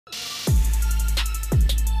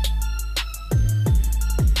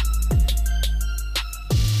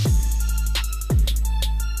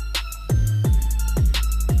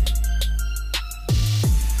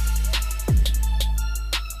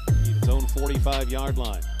35-yard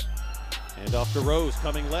line. And off to Rose,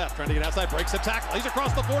 coming left, trying to get outside, breaks the tackle. He's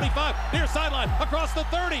across the 45, near sideline, across the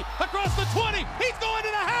 30, across the 20. He's going to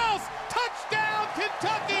the house. Touchdown,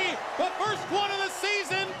 Kentucky. The first one of the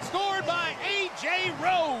season, scored by A.J.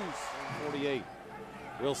 Rose. 48.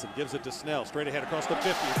 Wilson gives it to Snell, straight ahead across the 50,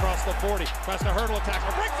 across the 40, tries to hurdle a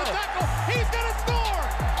tackle, breaks the tackle. He's going to score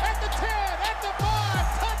at the 10, at the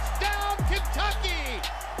 5. Touchdown, Kentucky.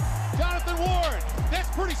 Jonathan Ward, that's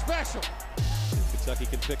pretty special. Kentucky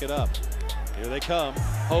can pick it up. Here they come.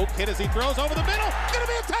 Hoke hit as he throws over the middle. Gonna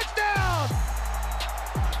be a touchdown!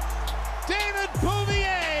 David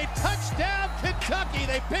Bouvier, touchdown Kentucky.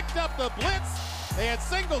 They picked up the blitz. They had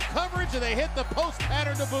single coverage and they hit the post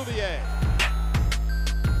pattern to Bouvier.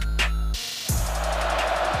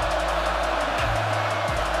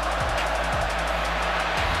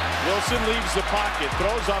 Wilson leaves the pocket,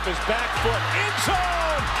 throws off his back foot, end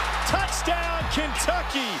zone! Touchdown,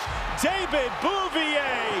 Kentucky! David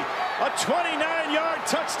Bouvier, a 29-yard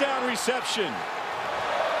touchdown reception.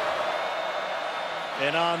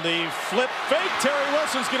 And on the flip fake, Terry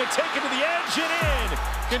Wilson's going to take it to the edge and in.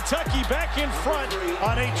 Kentucky back in front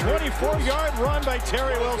on a 24-yard run by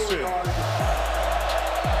Terry Wilson.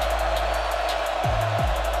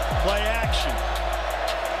 Play action.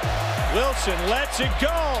 Wilson lets it go.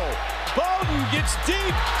 Bowden gets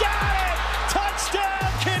deep. Got it!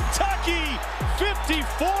 Touchdown, Kentucky!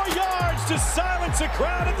 54 yards to silence the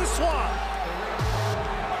crowd at the Swamp.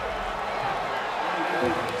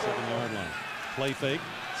 7-yard line. Play fake,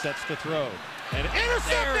 sets to throw. And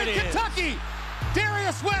intercepted, Kentucky!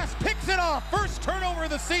 Darius West picks it off. First turnover of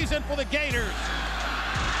the season for the Gators.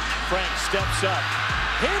 Frank steps up.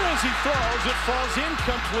 Hit as he throws. It falls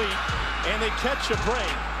incomplete. And they catch a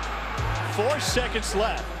break. 4 seconds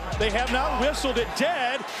left. They have now whistled it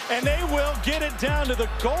dead, and they will get it down to the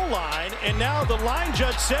goal line. And now the line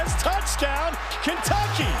judge says touchdown,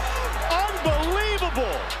 Kentucky.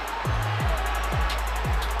 Unbelievable.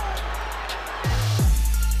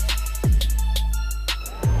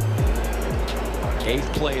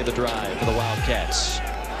 Eighth play of the drive for the Wildcats.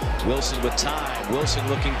 Wilson with time. Wilson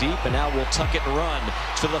looking deep, and now we'll tuck it and run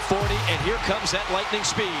to the 40, and here comes that lightning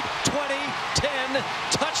speed. 20, 10,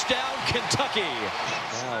 touchdown, Kentucky.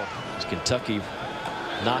 Now, it's Kentucky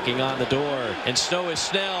knocking on the door, and so is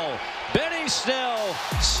Snell. Benny Snell,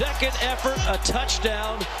 second effort, a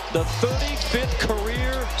touchdown, the 35th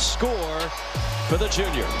career score for the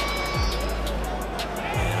junior.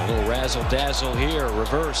 And a little razzle-dazzle here,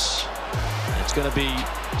 reverse. It's going to be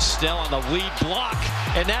Snell on the lead block,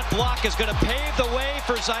 and that block is going to pave the way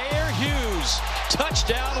for Zaire Hughes.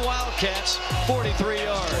 Touchdown Wildcats, 43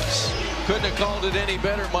 yards. Couldn't have called it any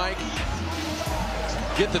better, Mike.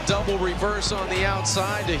 Get the double reverse on the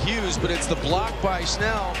outside to Hughes, but it's the block by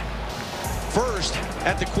Snell first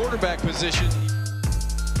at the quarterback position.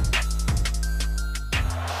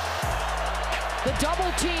 The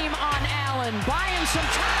double team on Allen, buying some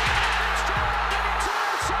time.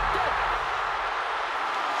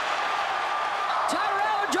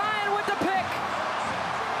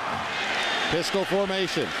 Pistol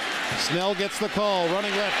formation. Snell gets the call,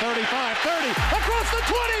 running left, 35, 30, across the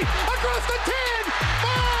 20, across the 10,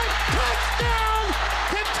 5, touchdown,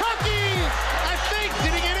 Kentucky! I think,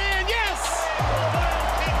 did he get in? Yes!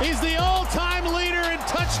 He's the all-time leader in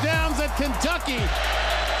touchdowns at Kentucky.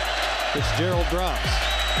 Fitzgerald drops.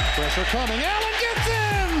 Pressure coming, Allen gets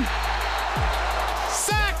in!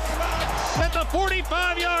 Sack at the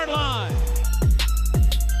 45-yard line.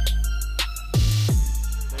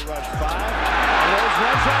 They rush 5. Rose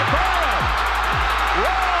runs that ball.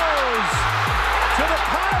 Rose to the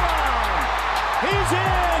pylon. He's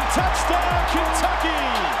in. Touchdown, Kentucky.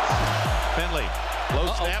 Finley,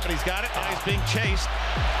 low snap, and he's got it. Now he's being chased.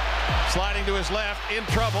 Sliding to his left, in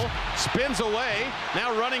trouble. Spins away.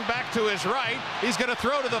 Now running back to his right. He's going to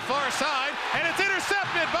throw to the far side, and it's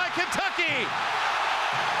intercepted by Kentucky.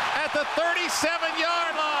 At the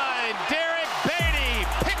 37-yard line, Derek Beatty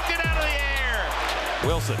picked it out of the air.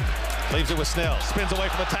 Wilson leaves it with Snell, spins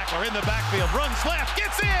away from the tackler in the backfield, runs left,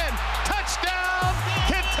 gets in, touchdown,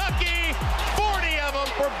 Kentucky, 40 of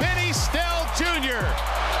them for Benny Snell Jr.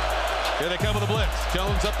 Here they come with the blitz,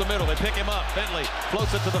 Jones up the middle, they pick him up, Bentley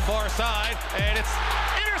floats it to the far side, and it's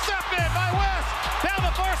intercepted by West, down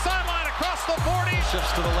the far sideline, across the 40,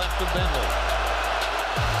 shifts to the left of Bentley.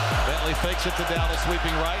 Bentley fakes it to Dallas,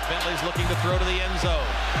 sweeping right, Bentley's looking to throw to the end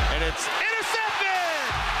zone, and it's intercepted!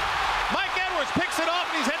 Mike Edwards picks it off,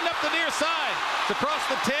 and he's heading up the near side. It's across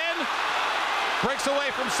the 10. Breaks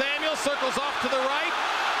away from Samuel, circles off to the right.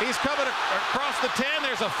 He's coming across the 10.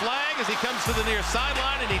 There's a flag as he comes to the near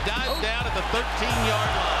sideline, and he dives down at the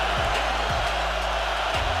 13-yard line.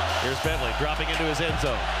 Here's Bentley dropping into his end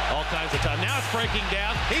zone. All kinds of time. Now it's breaking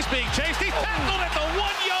down. He's being chased. He's tackled at the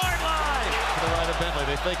 1-yard line. To the right of Bentley.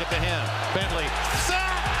 They fake it to him. Bentley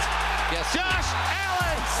sacked. Yes. Josh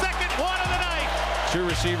Allen, second one of the night. Two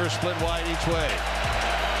receivers split wide each way.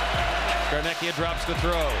 Garnecchia drops the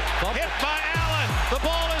throw. Hit by Allen. The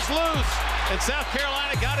ball is loose. And South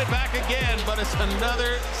Carolina got it back again, but it's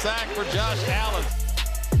another sack for Josh Allen.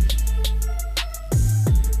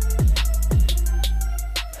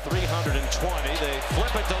 320. They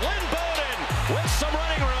flip it to Lynn Bowden with some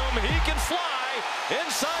running room. He can fly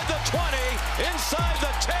inside the 20, inside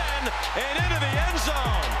the 10, and into the end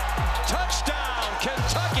zone. Touchdown,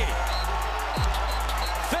 Kentucky.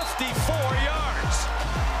 54 yards.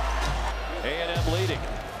 A&M leading.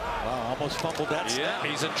 Wow, almost fumbled that snap.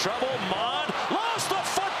 He's in trouble. Mond lost the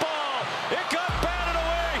football. It got batted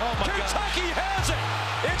away. Kentucky has it.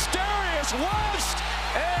 It's Darius West.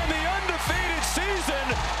 And the undefeated season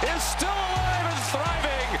is still alive and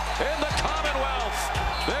thriving in the Commonwealth.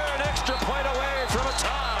 They're an extra point away from a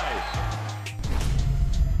tie.